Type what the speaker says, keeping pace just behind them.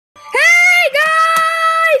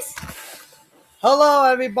Hello,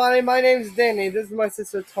 everybody. My name's Danny. This is my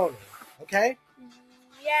sister Tony. Okay?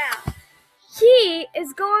 Yeah. He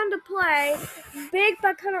is going to play Big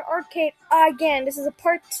Buck Hunter Arcade again. This is a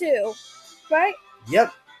part 2, right?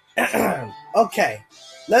 Yep. Okay.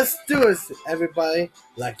 Let's do this, everybody.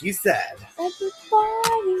 Like you said.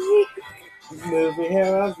 Everybody. Movie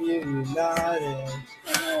heroes united.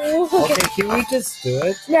 Okay. Okay, can we just do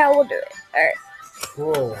it? Yeah, we'll do it. Alright.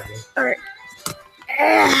 Cool. Alright.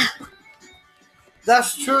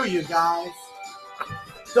 That's true, you guys.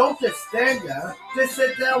 Don't just stand there. Just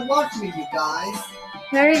sit there and watch me, you guys.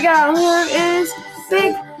 There you go. Here is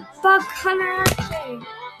Big Buck Hunter Arcade.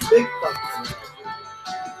 Big Buck Hunter.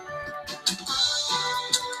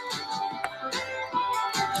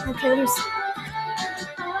 Okay, let me see.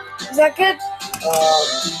 Is that good?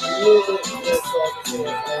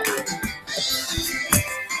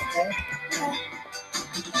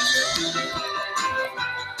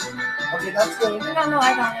 Okay, that's good. No,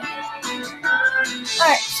 I got it.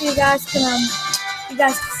 Alright, so you guys can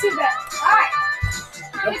sit back. Alright,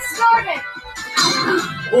 get started.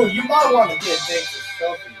 Oh, you might want to get a big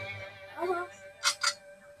selfie. Uh-huh.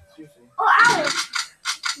 Excuse me. Oh, Alex.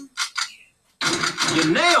 You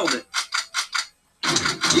nailed it.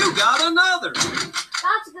 You got another.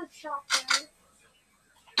 That's a good shot, there.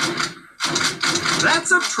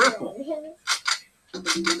 That's a triple. It's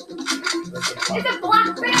a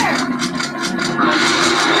black bear.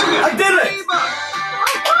 I did it! Of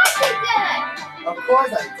course you did it. Of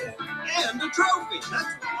course I did. And a trophy.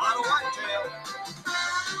 That's a lot of whitetail.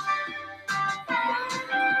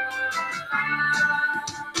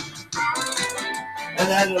 And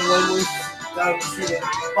then when we started shooting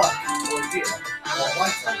buck or deer or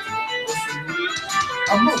whitetail,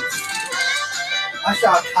 a moose. I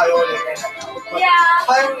shot a coyote and a cow. But Yeah.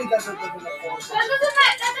 coyote doesn't live in the forest. That doesn't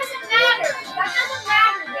matter. That doesn't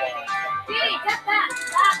matter, Danny. Danny, get that.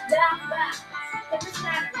 That doesn't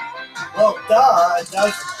matter. Well, duh, it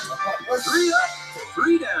does. Let's 3 up,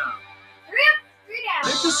 3 down. 3 up, 3 down.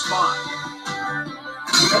 Pick a spot.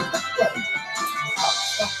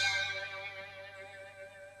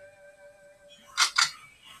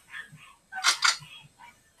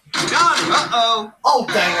 Got it. Uh-oh. Oh,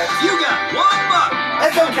 dang it. You got 1 buck.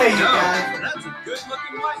 It's okay, you No, guys. that's a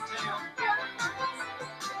good-looking whitetail.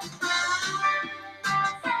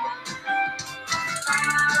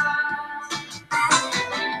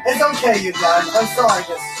 It's okay, you guys. I'm sorry I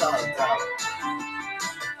just shot it down.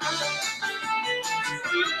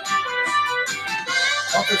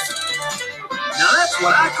 Now that's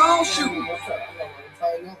what I call shooting. What's up? I'm gonna try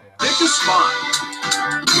another one. Pick a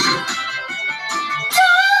spot.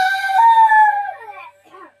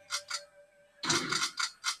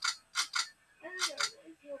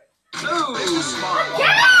 Ooh, pick a spot.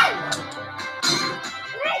 Again!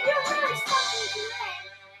 Wait, you're really fucking great.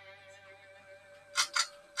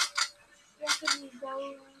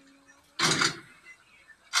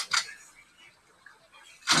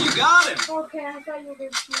 You got him. Okay, I thought you were going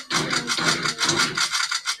to shoot.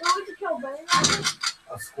 What would you kill, bunny rabbit?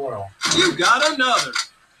 A squirrel. You got another.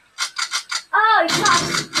 Oh, you shot.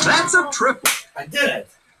 That's a triple. I did it.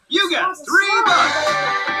 You got 3 bucks.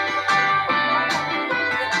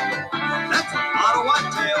 That's a lot of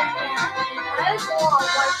whitetail. That is a lot of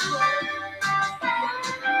white.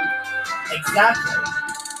 Exactly.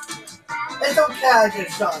 It's okay I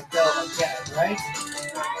just shot a doe again, right?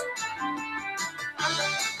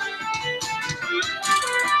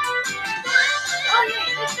 Oh, yeah.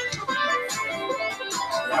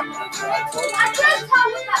 That's what I told you. I couldn't tell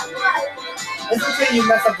what that was. It's okay you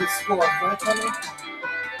mess up the score, right, Tony?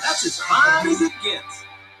 That's as fine as it gets.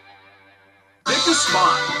 Pick a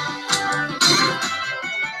spot.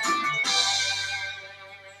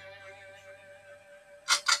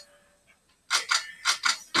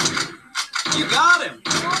 You got him.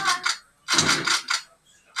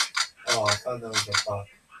 Oh, I thought that was a buck.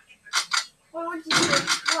 What would you do?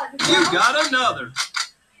 What? You got another.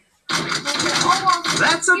 Almost.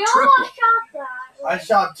 That's a You triple. almost shot that. I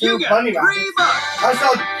shot 2 You got bunny 3 rabbits. bucks. I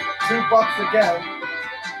shot 2 bucks again.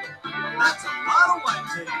 That's a lot of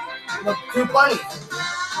whitetail. Look, 2 bunnies.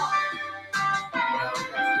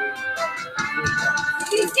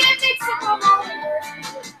 He's gonna mix it all over.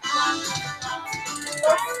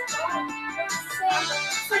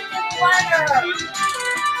 Freaking letter.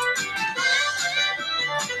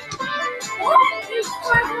 What? You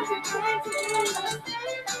 500 points.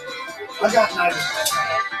 I got 90.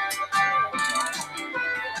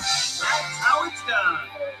 That's how it's done.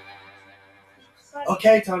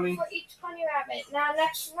 Okay, Tony. For each bunny rabbit. Now,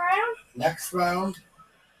 next round. Next round.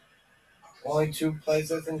 Only 2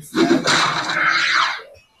 places instead.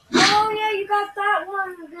 Oh, yeah, Yeah, you got that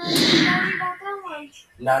one. Good. Yeah, you got that one.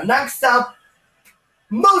 Now, next up,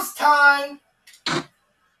 Moose time.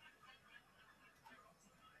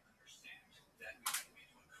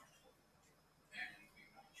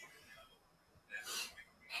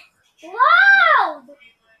 Loud!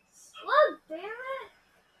 Look, damn it.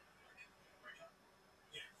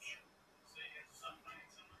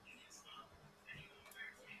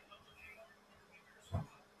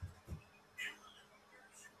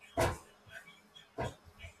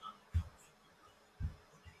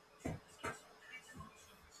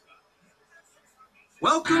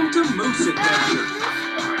 Welcome to Moose Adventure.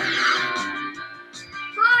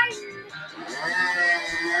 Hi.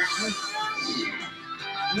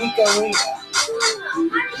 Nicolina.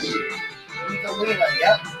 Nicolina,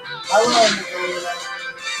 yep. Hello, Nicolina.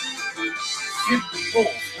 Shoot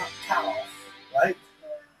bulls, not cows, right?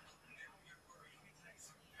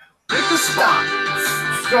 Pick a spot.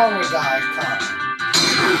 Stronger guy, come.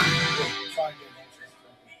 Try to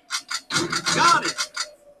get Got it.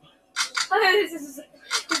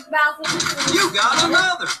 His mouth is You got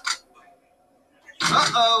another.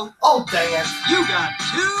 Uh-oh. Oh, dang it. You got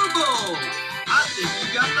 2 bulls. I think you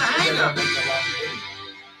got the hang of it.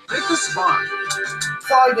 Pick a spot.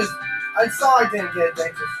 I saw I didn't get a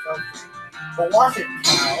dangerous trophy. But watch it,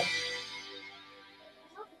 cow.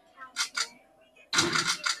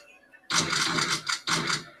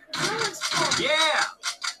 Yeah.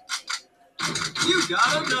 You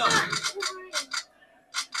got another.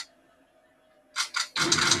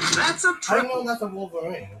 That's a I know triple. that's a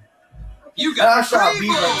Wolverine. You And I got shot 3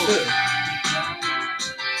 Beaver bulls. too.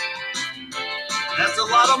 That's a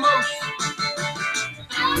lot of moose.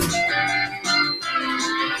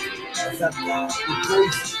 Except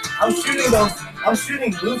I'm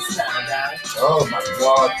shooting moose now, guys. Oh my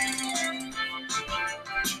god.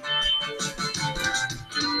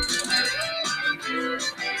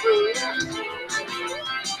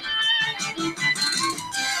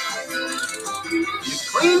 You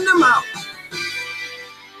cleaned them out.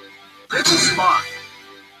 Pick a spot.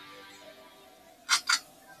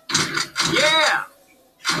 Yeah.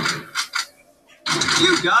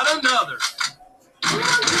 You got another.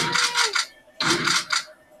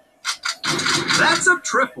 That's a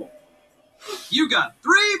triple. You got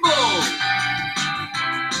 3 bulls.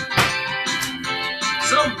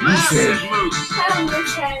 Some massive moose.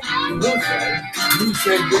 Moosehead.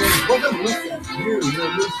 Moosehead, what's a moosehead? You're a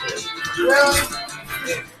moosehead. Really?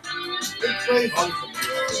 It plays on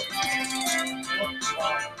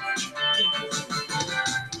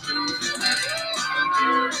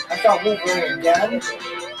I got Wolverine again.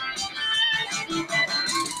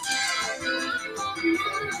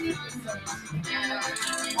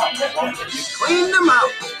 You cleaned them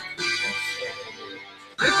out.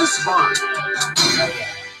 Pick a spot.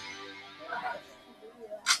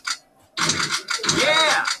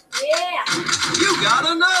 Yeah. Yeah. You got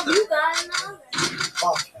another. You got another.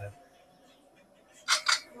 Okay.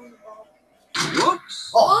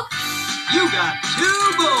 Whoops. Oh, You got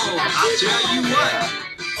 2 bulls. I'll tell you what.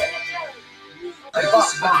 I Pick a got the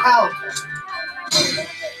spot. cow.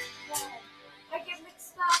 I get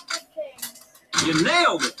mixed up with things. You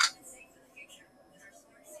nailed it.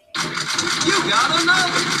 You got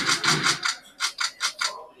another.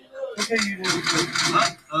 Okay, you didn't do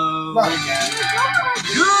Uh-oh. not again.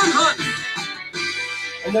 Good hunting.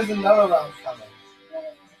 And there's another round coming.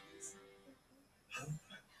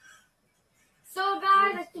 So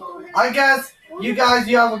guys, I think we're gonna I guess you guys,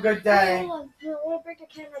 you have a good day. Hold on, we'll bring the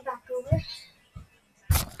camera back over.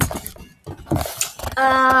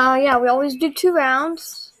 Yeah, we always do 2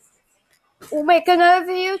 rounds. We'll make another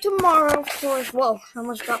video tomorrow, of course. Whoa, I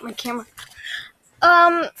almost dropped my camera.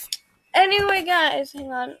 Anyway, guys,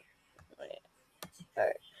 hang on.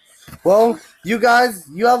 Well, you guys,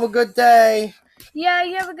 you have a good day. Yeah,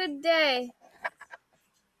 you have a good day.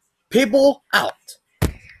 People out.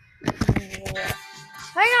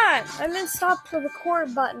 Hang on, I didn't stop the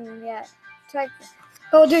record button yet.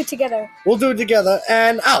 We'll do it together. We'll do it together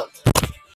and out.